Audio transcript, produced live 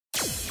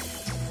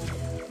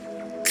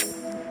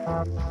Today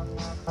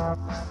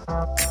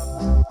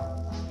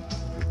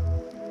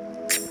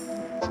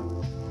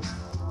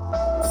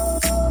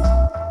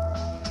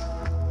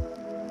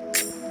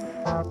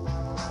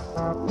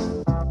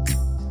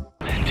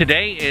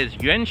is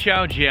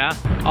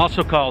Yuenxiaojie,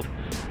 also called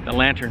the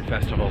Lantern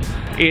Festival.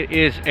 It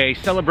is a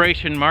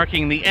celebration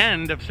marking the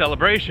end of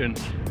celebrations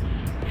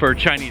for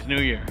Chinese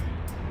New Year.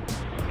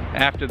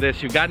 After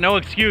this, you've got no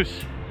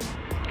excuse.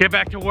 Get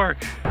back to work.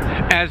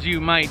 As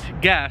you might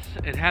guess,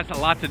 it has a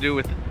lot to do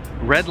with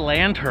red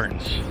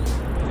lanterns.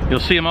 You'll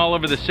see them all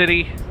over the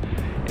city.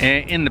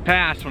 In the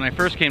past, when I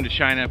first came to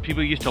China,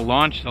 people used to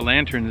launch the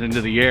lanterns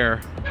into the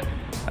air.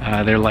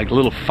 They're like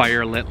little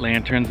fire-lit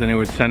lanterns, and they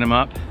would send them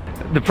up.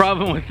 The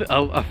problem with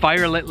a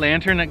fire-lit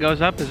lantern that goes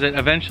up is that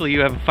eventually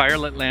you have a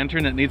fire-lit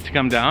lantern that needs to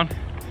come down.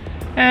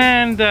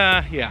 And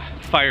yeah,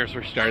 fires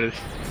were started.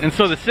 And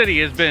so the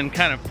city has been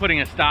kind of putting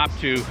a stop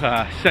to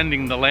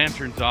sending the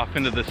lanterns off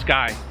into the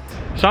sky.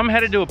 So I'm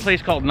headed to a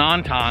place called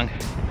Nantang.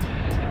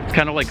 It's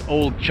kind of like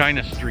old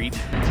China Street.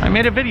 I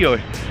made a video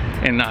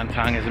in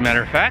Nantang, as a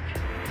matter of fact.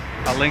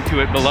 I'll link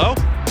to it below.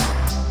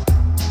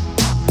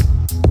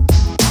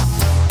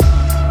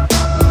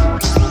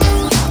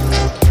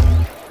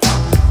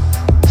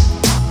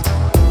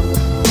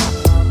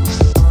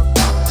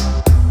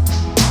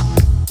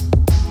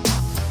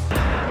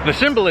 The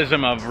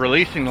symbolism of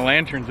releasing the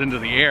lanterns into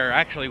the air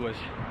actually was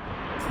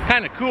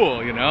kind of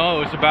cool, you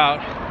know. It was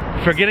about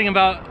forgetting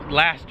about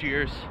last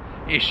year's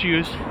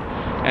issues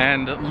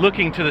and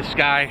looking to the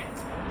sky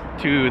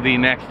to the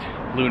next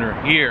lunar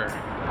year.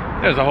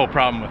 There's a whole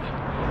problem with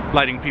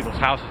lighting people's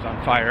houses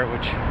on fire,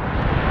 which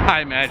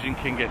I imagine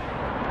can get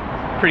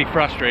pretty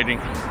frustrating.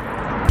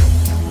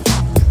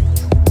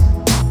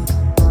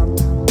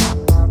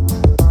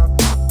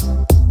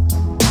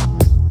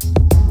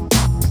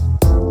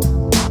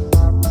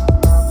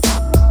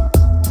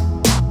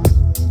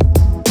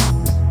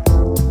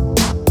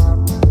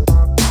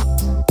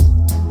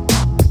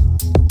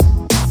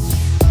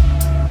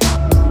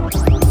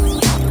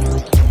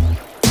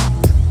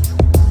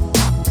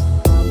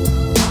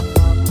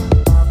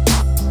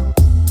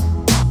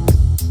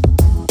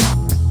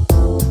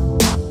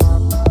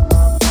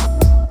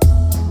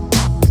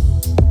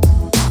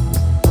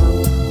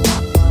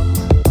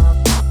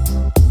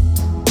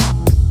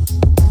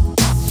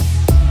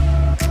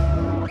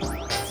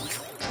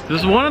 This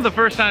is one of the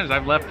first times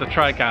I've left the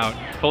trike out,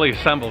 fully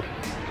assembled,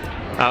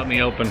 out in the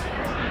open.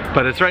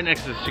 But it's right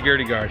next to the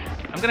security guard.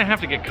 I'm gonna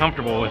have to get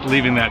comfortable with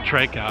leaving that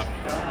trike out.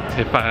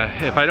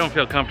 If I don't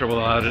feel comfortable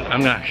about it,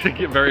 I'm not gonna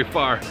get very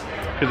far,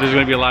 because there's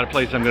gonna be a lot of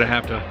places I'm gonna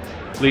have to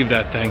leave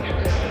that thing.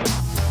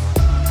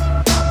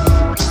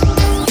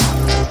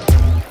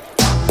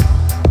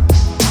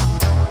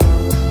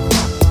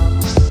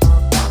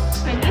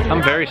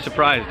 I'm very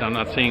surprised I'm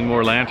not seeing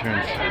more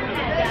lanterns.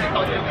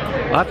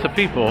 Lots of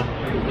people,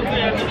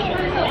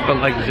 but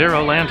like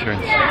zero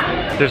lanterns.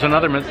 There's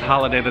another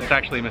holiday that's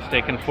actually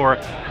mistaken for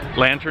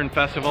Lantern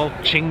Festival,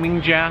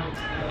 Qingmingjia.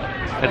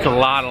 It's a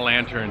lot of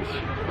lanterns.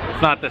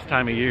 It's not this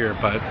time of year,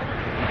 but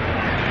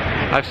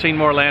I've seen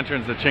more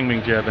lanterns at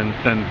Qingmingjia than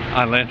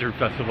on Lantern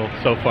Festival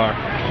so far.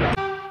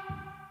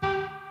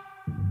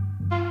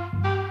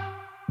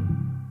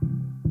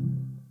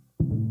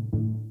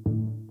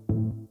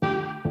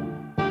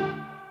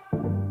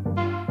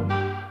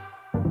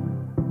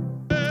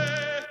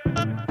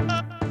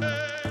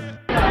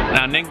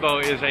 Now,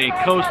 Ningbo is a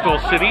coastal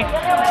city,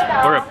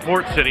 or a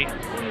port city.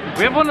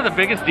 We have one of the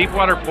biggest deep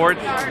water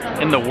ports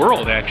in the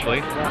world,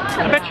 actually.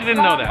 I bet you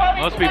didn't know that.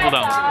 Most people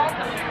don't.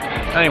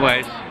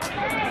 Anyways,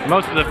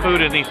 most of the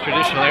food in these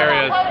traditional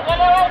areas is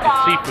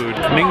seafood.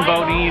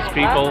 Ningbonese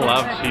people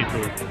love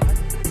seafood.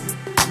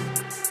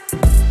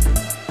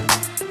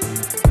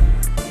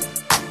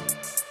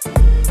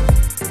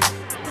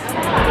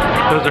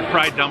 Those are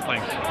fried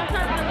dumplings.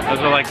 Those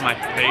are like my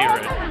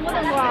favorite.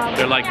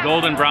 They're like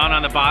golden brown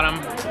on the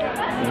bottom,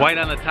 white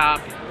on the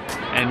top,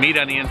 and meat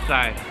on the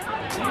inside.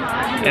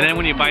 And then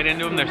when you bite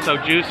into them, they're so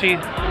juicy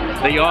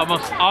that you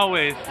almost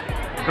always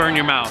burn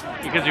your mouth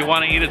because you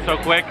want to eat it so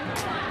quick,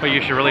 but you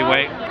should really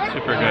wait.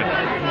 Super good.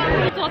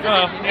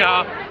 Oh,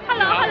 yeah.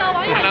 Hello,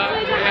 hello.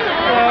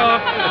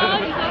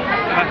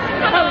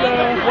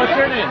 Hello. What's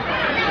your name?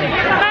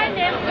 My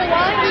name is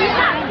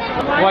Wang.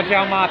 我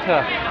叫马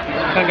特，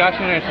很高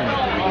兴认识你。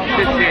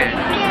谢谢。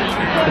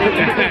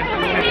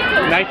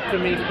Nice to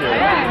meet you.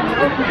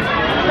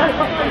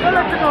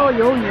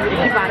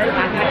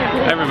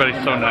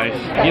 Everybody's so nice.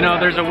 You know,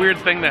 there's a weird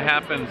thing that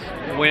happens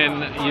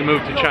when you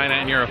move to China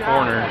and you're a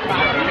foreigner.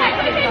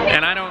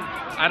 And I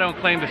don't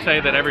claim to say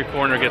that every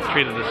foreigner gets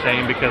treated the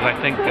same, because I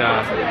think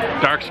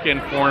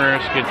dark-skinned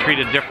foreigners get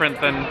treated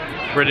different than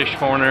British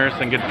foreigners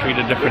and get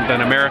treated different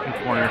than American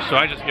foreigners. So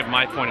I just give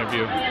my point of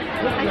view.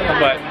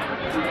 But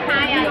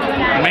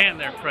man,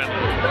 they're friendly.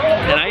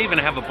 And I even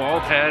have a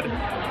bald head,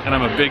 and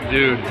I'm a big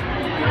dude.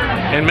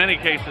 In many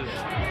cases,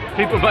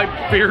 people might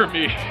fear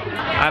me.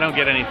 I don't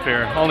get any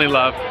fear, only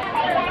love.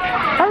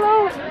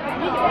 Hello.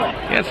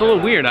 Yeah, it's a little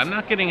weird. I'm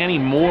not getting any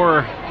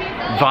more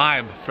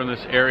vibe from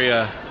this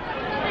area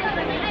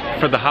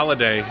for the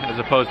holiday as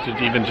opposed to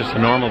even just a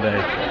normal day.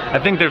 I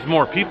think there's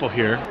more people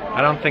here.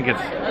 I don't think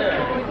it's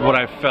what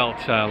I've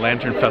felt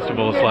Lantern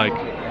Festival is like.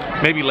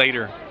 Maybe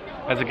later,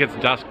 as it gets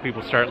dusk,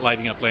 people start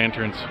lighting up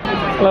lanterns.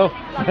 Hello.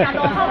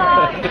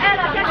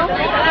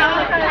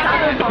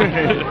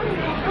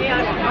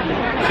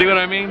 See what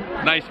I mean?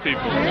 Nice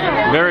people.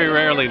 Very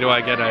rarely do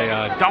I get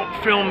a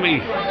don't film me,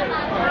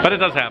 but it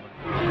does happen.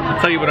 I'll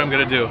tell you what I'm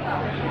gonna do.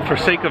 For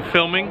sake of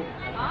filming,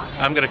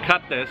 I'm gonna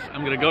cut this.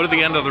 I'm gonna go to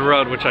the end of the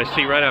road, which I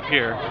see right up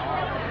here,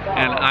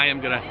 and I am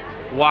gonna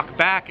walk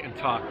back and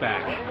talk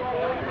back,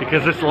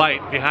 because this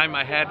light behind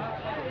my head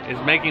is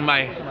making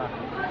my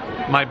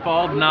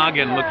bald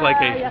noggin look like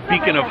a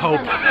beacon of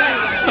hope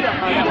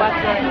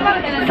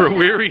for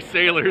weary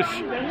sailors.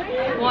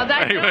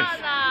 Anyways,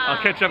 I'll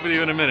catch up with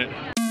you in a minute.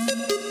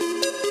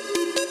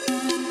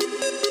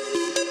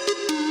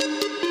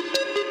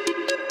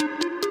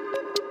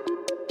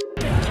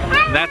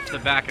 That's the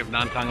back of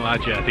Nantang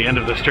Street at the end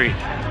of the street.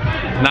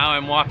 Now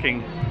I'm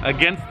walking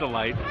against the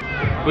light,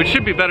 which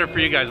should be better for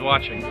you guys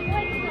watching.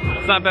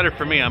 It's not better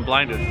for me, I'm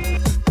blinded.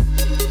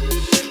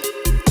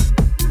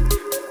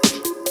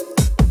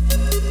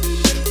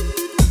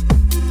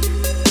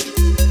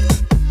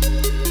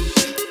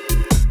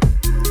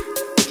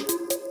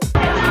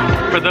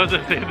 For those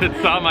of you that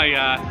saw my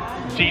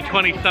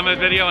G20 Summit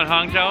video in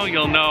Hangzhou,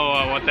 you'll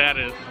know what that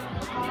is.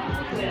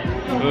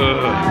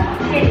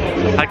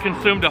 Ugh. I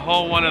consumed a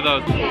whole one of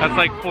those. That's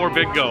like 4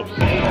 big gulps.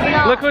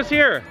 Look who's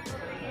here!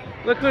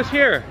 Look who's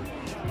here!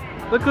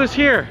 Look who's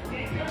here!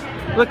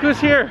 Look who's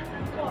here!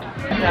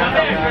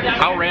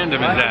 How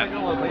random is that?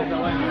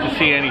 To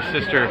see Annie's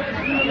sister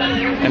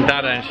and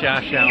Dada and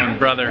Xiaoxiao and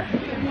brother.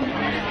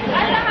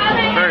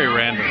 Very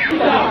random. In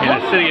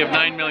a city of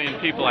 9 million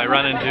people, I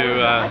run into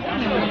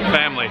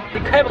family.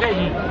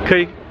 可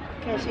以.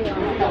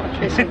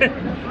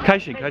 开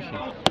心.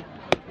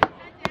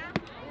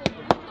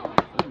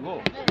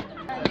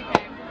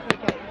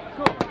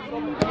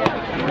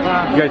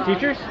 You guys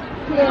teachers?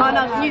 Oh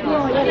no, students.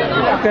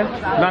 Okay.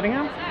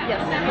 Nottingham?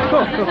 Yes.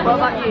 Cool. What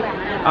about you?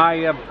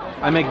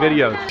 I make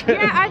videos.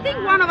 Yeah, I think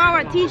one of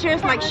our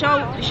teachers like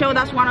showed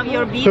us one of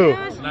your videos.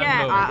 Who?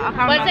 Yeah,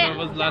 I can't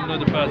remember. Was Lando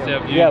the first day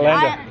of you? Yeah,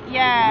 Lando.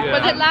 Yeah.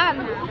 Was it Lan?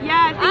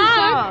 Yeah, I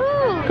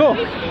think so. Cool.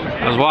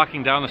 I was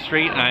walking down the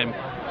street and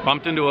I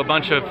bumped into a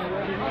bunch of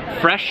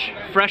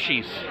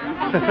freshies.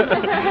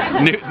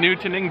 new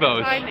to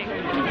Ningbo's.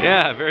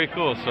 Yeah, very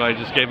cool. So I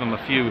just gave them a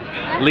few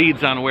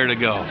leads on where to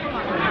go.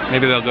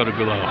 Maybe they'll go to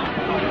Gulou.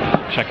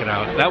 Check it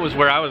out. That was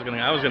where I was gonna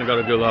go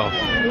to Gulou.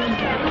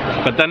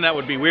 But then that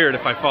would be weird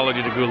if I followed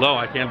you to Gulou.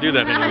 I can't do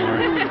that anymore.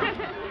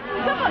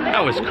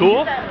 That was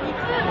cool.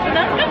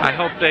 I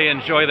hope they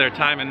enjoy their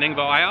time in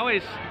Ningbo. I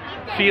always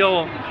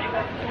feel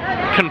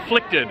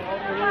conflicted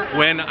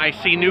when I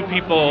see new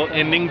people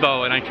in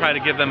Ningbo and I try to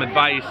give them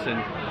advice.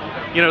 And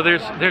you know,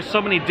 there's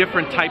so many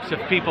different types of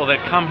people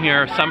that come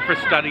here, some for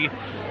study,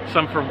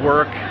 some for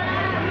work.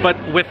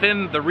 But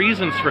within the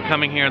reasons for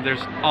coming here,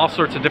 there's all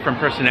sorts of different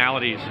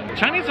personalities.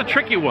 China's a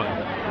tricky one.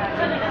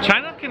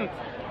 China can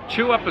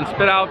chew up and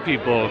spit out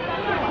people,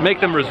 make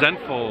them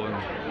resentful and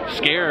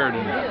scared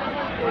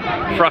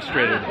and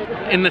frustrated.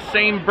 In the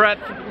same breath,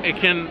 it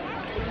can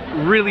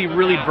really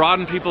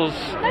broaden people's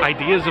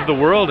ideas of the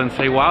world and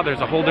say, wow,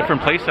 there's a whole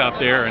different place out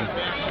there,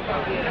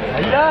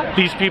 and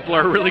these people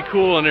are really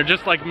cool and they're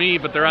just like me,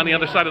 but they're on the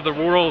other side of the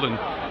world, and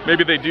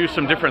maybe they do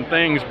some different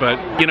things, but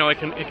you know, it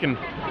can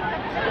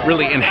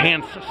really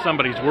enhance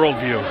somebody's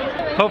worldview.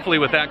 Hopefully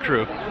with that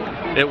crew,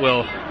 it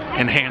will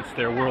enhance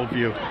their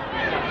worldview.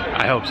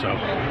 I hope so. All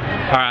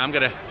right, I'm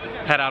gonna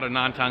head out of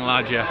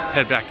Nantang Street,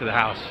 head back to the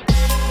house.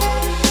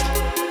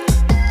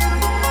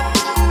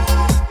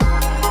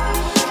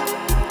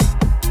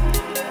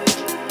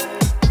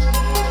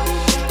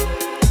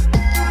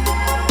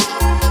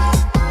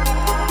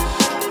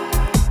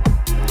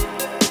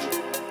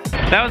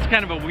 That was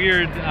kind of a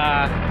weird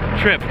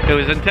trip. It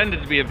was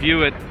intended to be a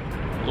view at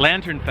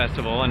Lantern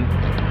Festival, and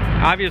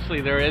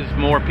obviously there is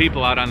more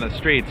people out on the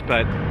streets,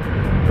 but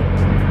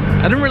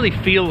I didn't really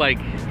feel like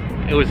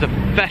it was a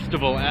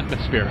festival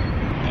atmosphere.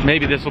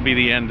 Maybe this will be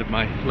the end of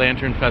my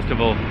Lantern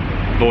Festival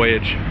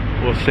voyage.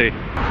 We'll see.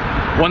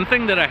 One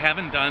thing that I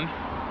haven't done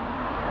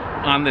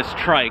on this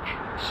trike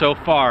so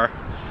far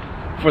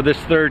for this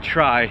third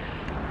try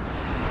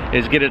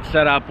is get it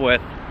set up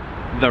with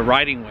the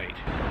riding weight.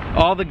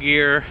 All the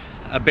gear,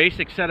 a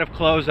basic set of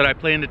clothes that I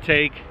plan to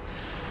take,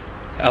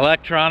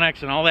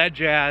 electronics and all that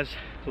jazz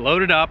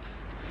loaded up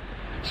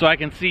so I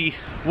can see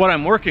what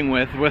I'm working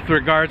with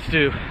regards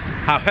to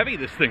how heavy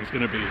this thing's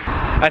gonna be.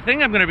 I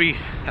think I'm gonna be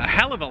a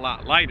hell of a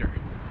lot lighter,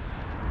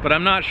 but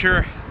I'm not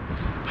sure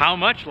how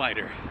much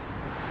lighter.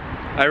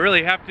 I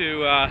really have to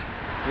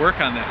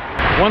work on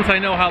that. Once I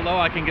know how low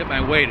I can get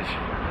my weight,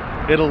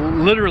 it'll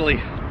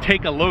literally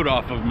take a load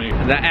off of me.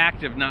 The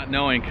act of not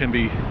knowing can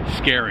be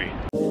scary.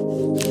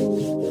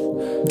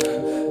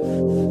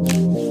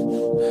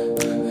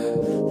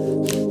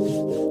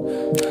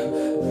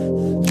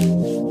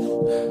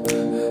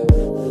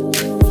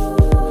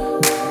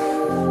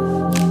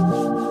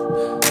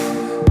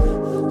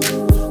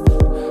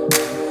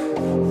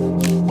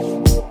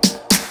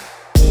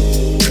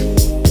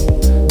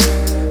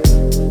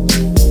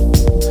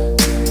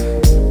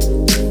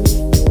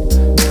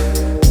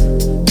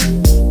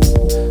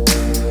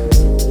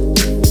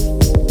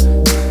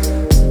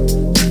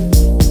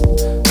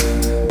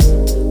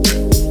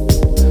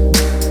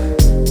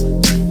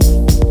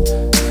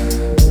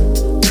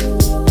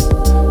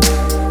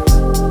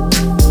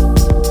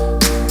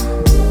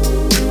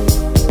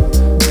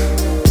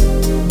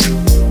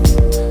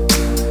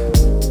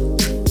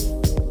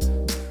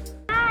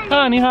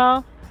 哦，你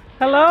好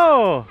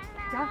 ，Hello。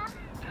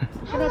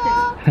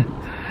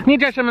你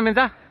叫什么名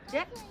字？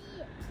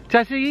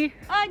贾思怡。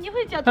啊，你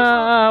会讲？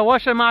我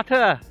是马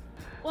特。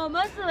我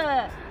们是。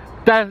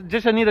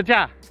这是你的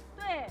家。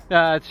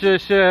对。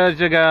是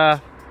这个。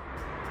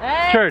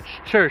Church.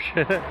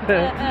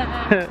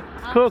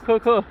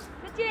 Cool.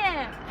 再见。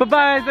拜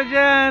拜，再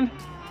见。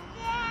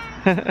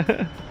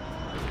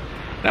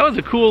That was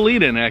a cool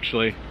lead-in,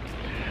 actually.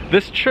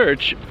 This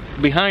church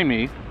behind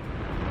me,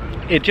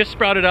 it just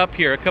sprouted up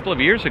here a couple of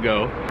years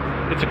ago.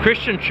 It's a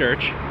Christian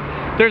church.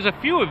 There's a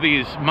few of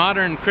these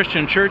modern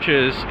Christian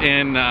churches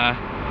in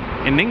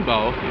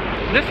Ningbo.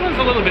 This one's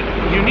a little bit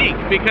unique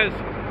because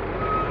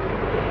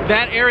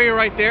that area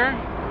right there,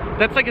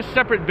 that's like a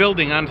separate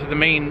building onto the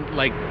main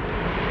like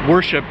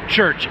worship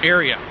church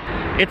area.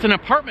 It's an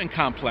apartment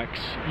complex,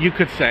 you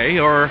could say,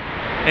 or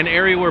an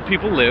area where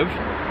people live.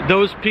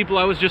 Those people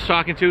I was just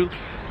talking to,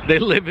 they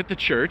live at the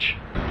church.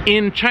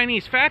 In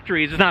Chinese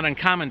factories, it's not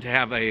uncommon to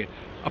have a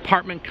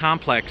apartment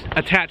complex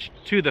attached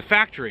to the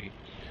factory,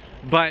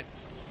 but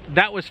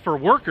that was for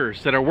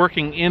workers that are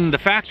working in the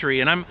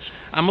factory, and I'm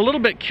a little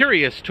bit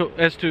curious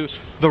as to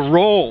the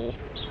role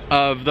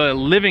of the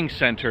living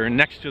center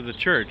next to the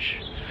church.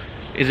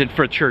 Is it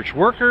for church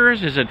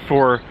workers? Is it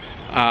for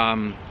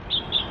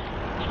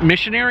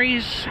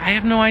missionaries? I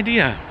have no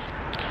idea.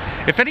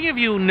 If any of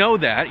you know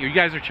that, you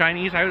guys are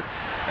Chinese,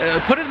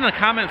 put it in the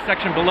comment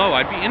section below.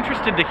 I'd be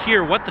interested to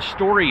hear what the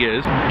story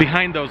is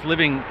behind those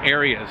living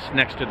areas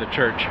next to the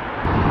church.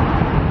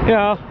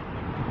 Yeah.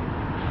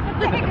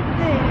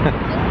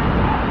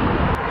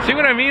 See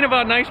what I mean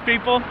about nice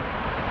people?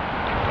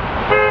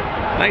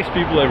 Nice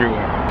people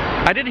everywhere.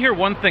 I did hear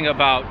one thing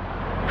about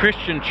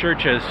Christian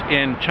churches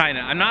in China.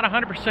 I'm not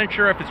 100%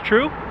 sure if it's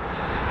true,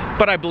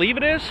 but I believe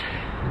it is,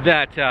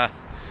 that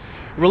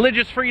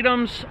religious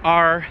freedoms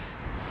are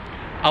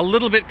a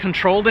little bit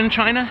controlled in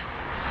China.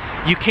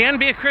 You can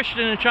be a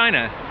Christian in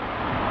China,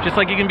 just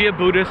like you can be a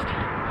Buddhist.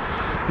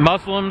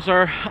 Muslims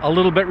are a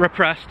little bit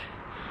repressed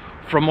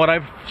from what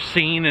I've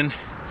seen and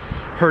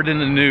heard in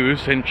the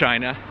news in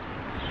China.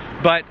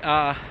 But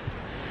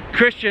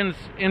Christians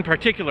in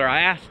particular,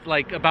 I asked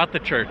like about the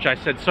church. I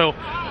said, so,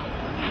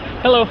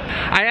 hello.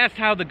 I asked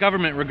how the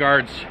government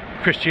regards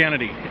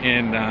Christianity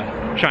in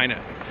China.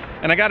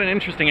 And I got an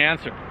interesting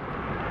answer.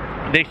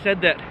 They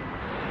said that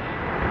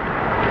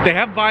they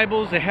have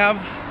Bibles, they have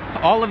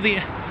all of the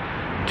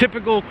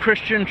typical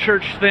Christian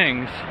church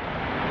things,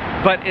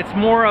 but it's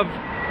more of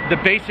the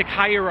basic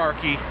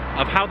hierarchy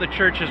of how the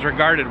church is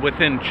regarded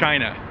within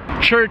China.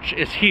 Church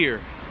is here,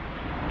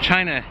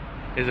 China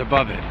is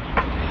above it.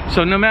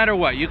 So no matter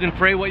what, you can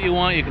pray what you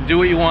want, you can do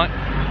what you want,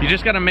 you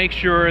just got to make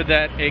sure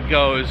that it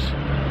goes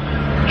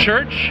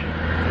church,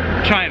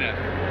 China.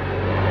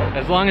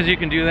 As long as you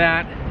can do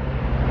that,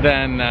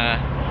 then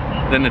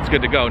it's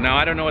good to go. Now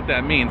I don't know what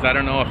that means. I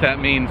don't know if that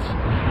means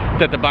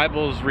that the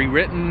Bible is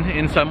rewritten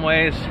in some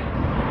ways.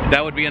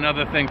 That would be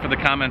another thing for the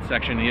comment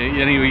section.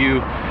 Any of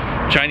you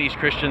Chinese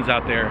Christians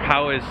out there,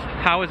 how is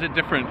it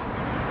different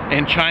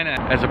in China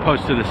as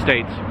opposed to the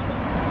States?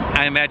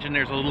 I imagine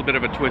there's a little bit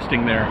of a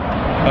twisting there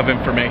of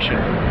information.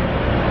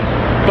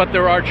 But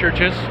there are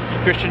churches,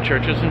 Christian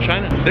churches in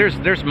China.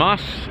 There's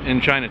mosques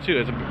in China too.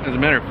 As a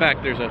matter of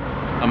fact, there's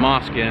a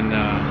mosque in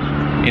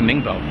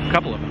Ningbo, a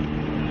couple of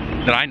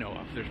them that I know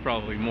of. There's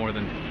probably more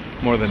than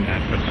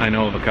that, but I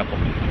know of a couple.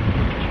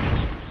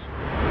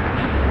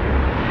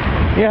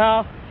 你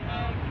好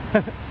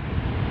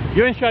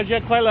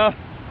，yuenxiaojie快乐。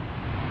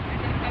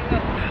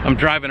I'm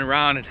driving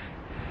around and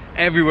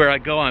everywhere I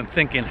go I'm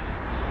thinking,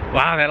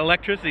 wow, that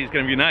electricity is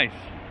going to be nice.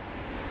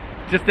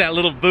 Just that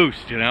little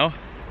boost, you know.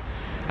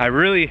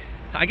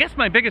 I guess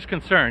my biggest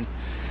concern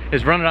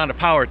is running out of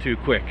power too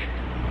quick.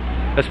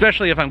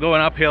 Especially if I'm going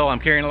uphill,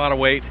 I'm carrying a lot of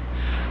weight.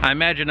 I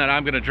imagine that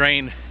I'm going to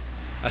drain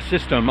a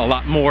system a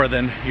lot more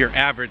than your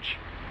average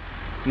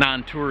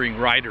non-touring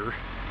rider.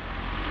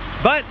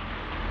 But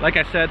like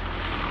I said,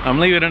 I'm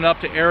leaving it up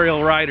to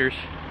aerial riders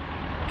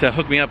to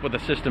hook me up with a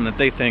system that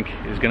they think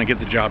is going to get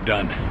the job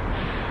done.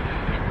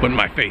 Putting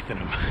my faith in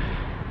them.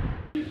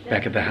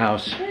 Back at the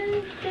house,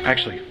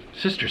 actually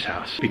sister's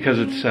house, because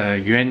it's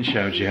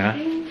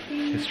yuenxiaojie.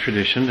 It's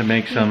tradition to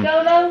make some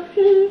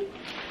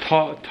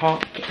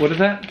what is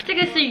that? 这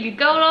个是鱼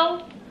糕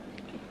咯.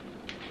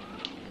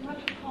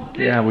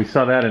 Yeah, we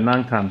saw that in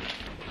Nantang.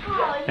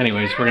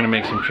 Anyways, we're gonna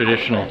make some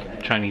traditional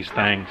Chinese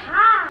things.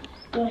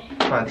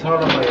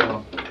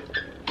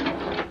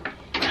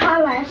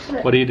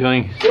 What are you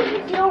doing?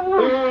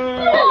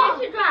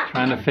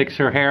 Trying to fix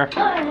her hair?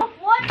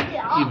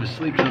 Eva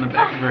sleeps on the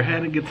back of her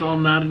head and gets all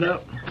knotted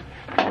up.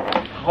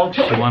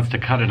 She wants to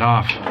cut it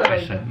off.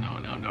 I said, no.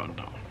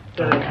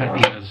 Don't cut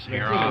Eva's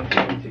hair off.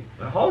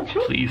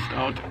 Please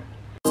don't.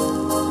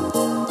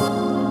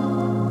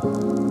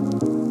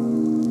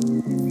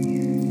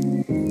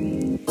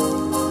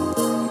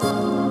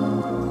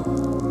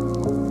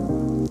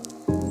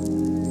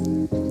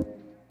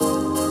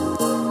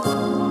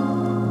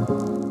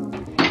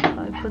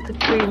 I put the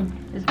cream.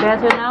 Is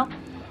better now?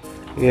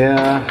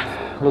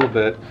 Yeah. a little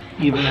bit.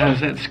 Eva has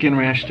that skin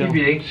rash still.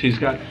 She's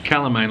got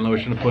calamine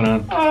lotion to put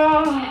on.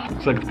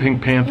 Looks like the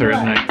Pink Panther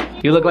at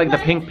night. You look like the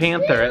Pink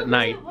Panther at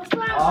night.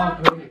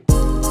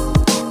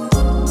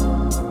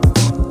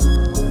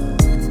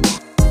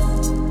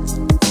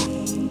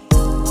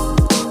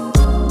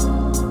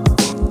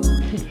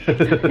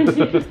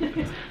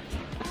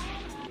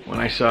 When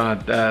I saw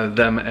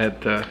them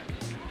at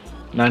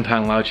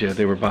Nantang Street,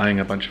 they were buying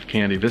a bunch of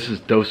candy. This is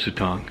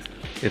Dousutang.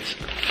 It's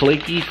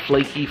flaky,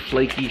 flaky,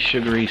 flaky,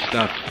 sugary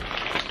stuff.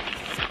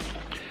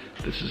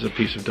 This is a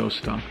piece of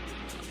Dousutang.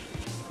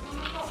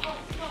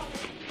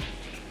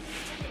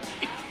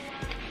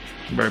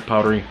 Very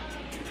powdery.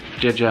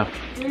 JaYoe.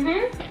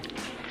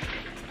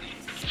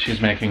 She's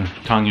making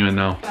Tangyuan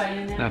now.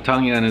 Now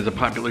Tangyuan is a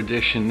popular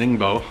dish in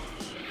Ningbo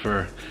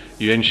for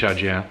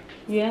yuenxiaojie.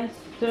 Yes,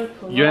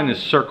 circle. Yuan is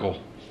circle.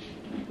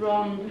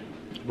 Round.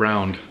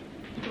 Round.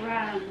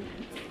 Round.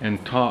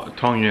 And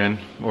Tangyuan,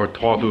 or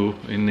Taudu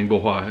in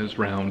Ningbo, is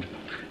round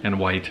and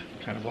white,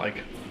 kind of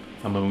like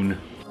a moon.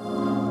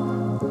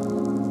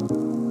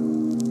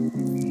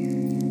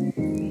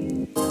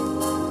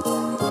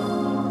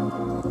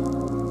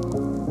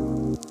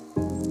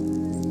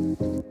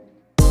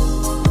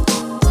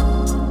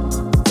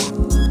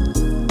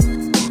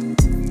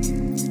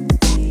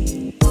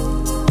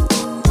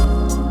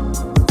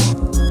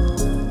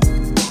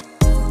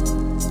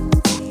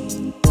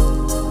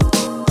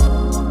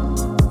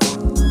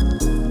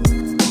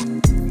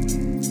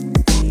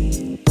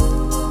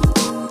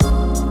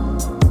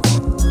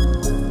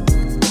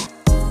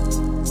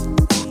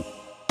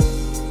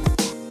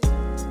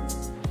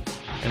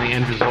 And the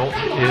end result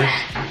is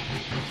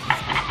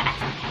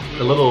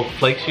the little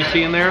flakes you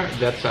see in there,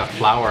 that's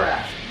flour.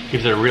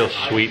 Gives it a real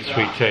sweet,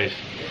 sweet taste.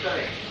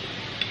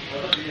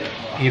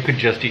 You could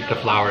just eat the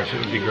flowers, it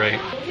would be great.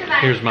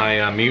 Here's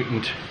my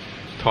mutant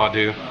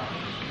Taudu.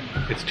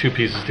 It's two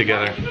pieces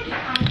together.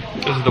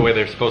 This is the way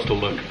they're supposed to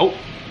look. Oh,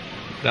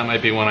 that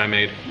might be one I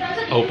made.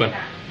 Open.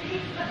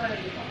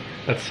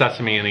 That's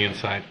sesame in the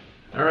inside.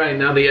 All right,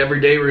 now the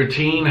everyday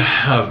routine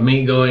of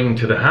me going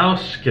to the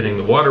house, getting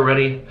the water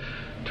ready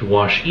to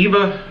wash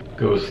Eva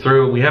goes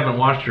through. We haven't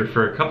washed her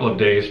for a couple of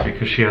days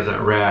because she has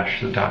that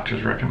rash. The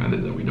doctors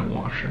recommended that we don't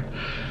wash her.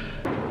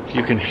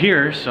 You can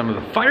hear some of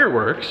the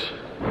fireworks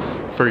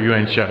for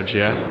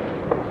yuenxiaojie.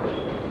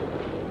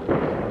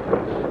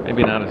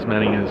 Maybe not as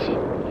many as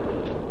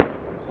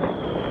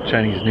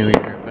Chinese New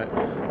Year, but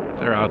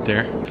they're out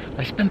there.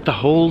 I spent the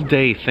whole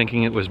day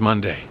thinking it was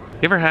Monday.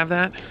 You ever have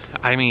that?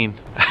 I mean,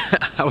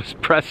 I was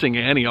pressing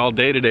Annie all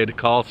day today to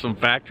call some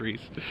factories.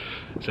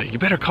 So you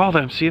better call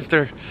them, see if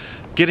they're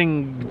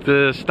getting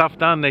the stuff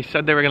done. They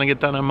said they were gonna get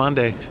done on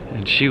Monday.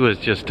 And she was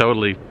just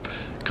totally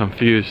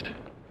confused.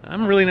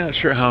 I'm really not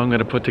sure how I'm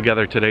gonna put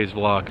together today's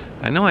vlog.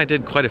 I know I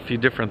did quite a few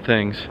different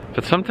things,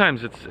 but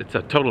sometimes it's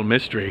a total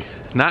mystery.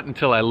 Not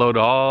until I load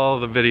all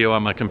the video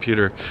on my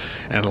computer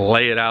and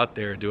lay it out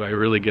there do I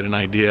really get an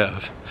idea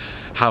of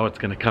how it's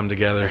gonna come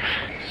together.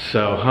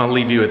 So I'll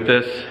leave you with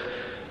this.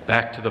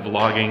 Back to the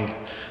vlogging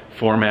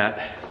format.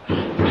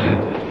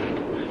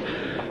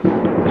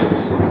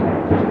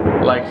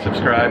 Like,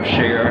 subscribe,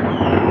 share,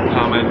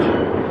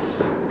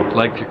 comment.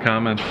 Like your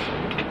comments.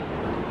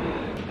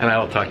 And I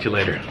will talk to you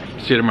later.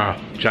 See you tomorrow.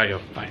 JaYoe.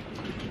 Bye.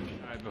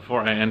 All right,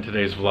 before I end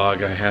today's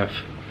vlog, I have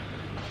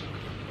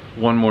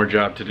one more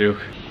job to do.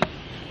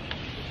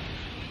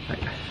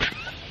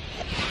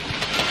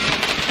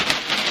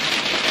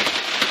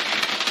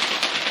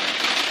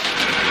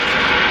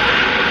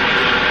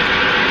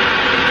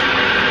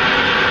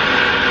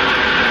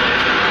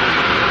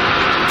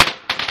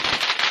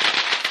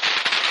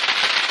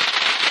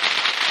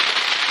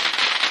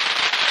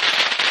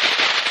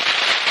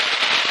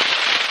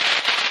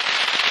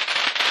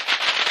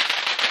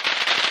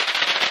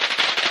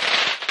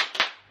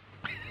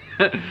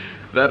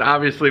 That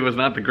obviously was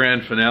not the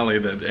grand finale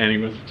that Annie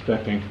was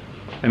expecting.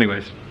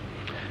 Anyways,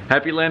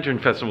 happy Lantern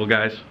Festival,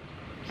 guys.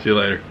 See you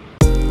later.